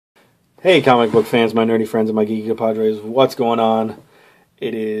Hey comic book fans, my nerdy friends, and my geeky compadres, what's going on?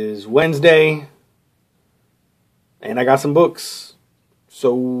 It is Wednesday, and I got some books,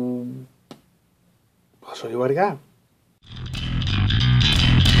 so I'll show you what I got.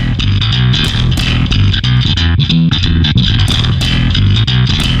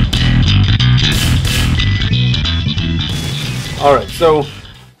 Alright, so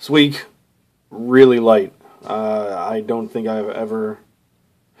this week, really light. I don't think I've ever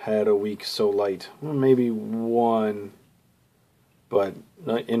had a week so light. Well, maybe one, but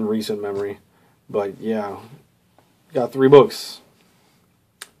not in recent memory. But yeah, got 3 books.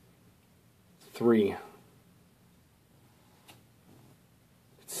 3.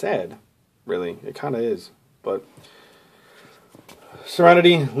 It's sad, really. It kind of is. But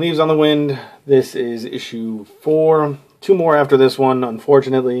Serenity, Leaves on the Wind. This is issue 4. 2 more after this one,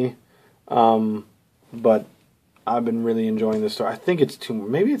 unfortunately. But I've been really enjoying this story. I think it's 2 more.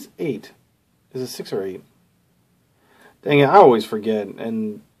 Maybe it's 8. Is it 6 or 8? Dang it, I always forget.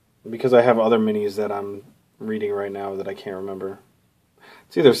 And because I have other minis that I'm reading right now that I can't remember.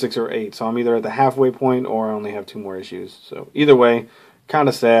 It's either 6 or 8. So I'm either at the halfway point or I only have 2 more issues. So either way, kind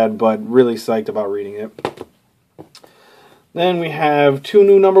of sad, but really psyched about reading it. Then we have 2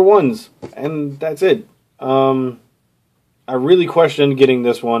 new number 1s. And that's it. I really questioned getting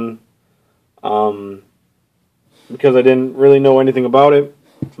this one. Because I didn't really know anything about it,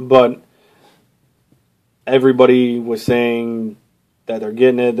 but everybody was saying that they're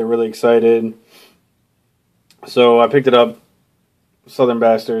getting it, they're really excited. So I picked it up, Southern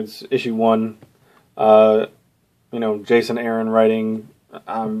Bastards, issue 1. Jason Aaron writing.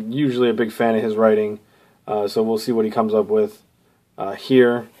 I'm usually a big fan of his writing, so we'll see what he comes up with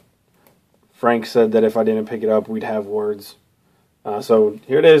here. Frank said that if I didn't pick it up, we'd have words. So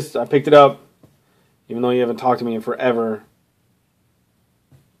here it is. I picked it up. Even though you haven't talked to me in forever.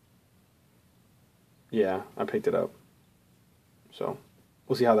 Yeah, I picked it up. So,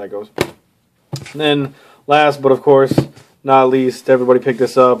 we'll see how that goes. And then, last but of course, not least, everybody picked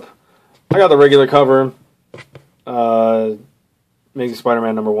this up. I got the regular cover. Amazing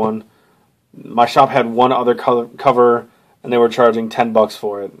Spider-Man number 1. My shop had one other cover, and they were charging $10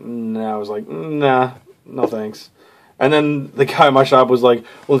 for it. And I was like, nah, no thanks. And then the guy in my shop was like,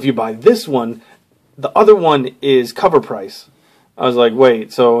 well, if you buy this one, the other one is cover price. I was like,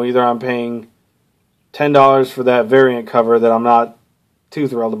 wait, so either I'm paying $10 for that variant cover that I'm not too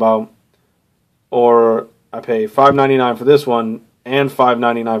thrilled about, or I pay $5.99 for this one and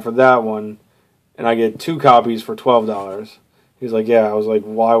 $5.99 for that one, and I get 2 copies for $12. He's like, yeah. I was like,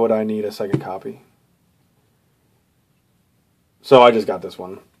 why would I need a second copy? So I just got this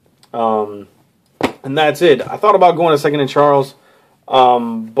one. And that's it. I thought about going to Second and Charles,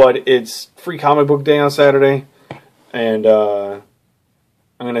 but it's free comic book day on Saturday, and I'm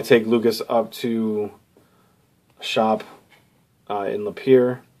going to take Lucas up to a shop in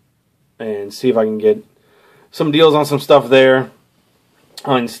Lapeer and see if I can get some deals on some stuff there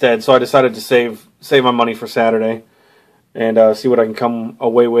instead. So I decided to save my money for Saturday and see what I can come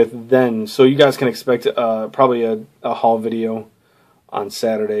away with then. So you guys can expect probably a haul video on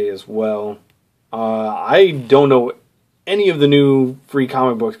Saturday as well. I don't know any of the new free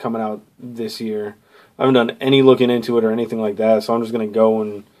comic books coming out this year. I haven't done any looking into it or anything like that, so I'm just going to go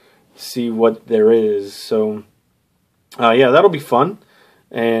and see what there is. So, yeah, that'll be fun.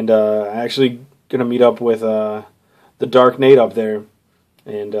 And I'm actually going to meet up with the Dark Nate up there,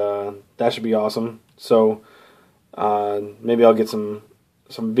 and that should be awesome. So, maybe I'll get some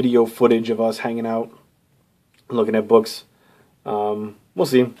video footage of us hanging out, looking at books. We'll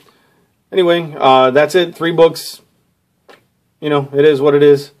see. Anyway, that's it. 3 books. You know, it is what it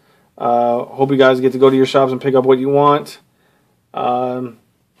is. Hope you guys get to go to your shops and pick up what you want. Have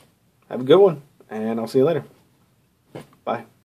a good one, and I'll see you later. Bye.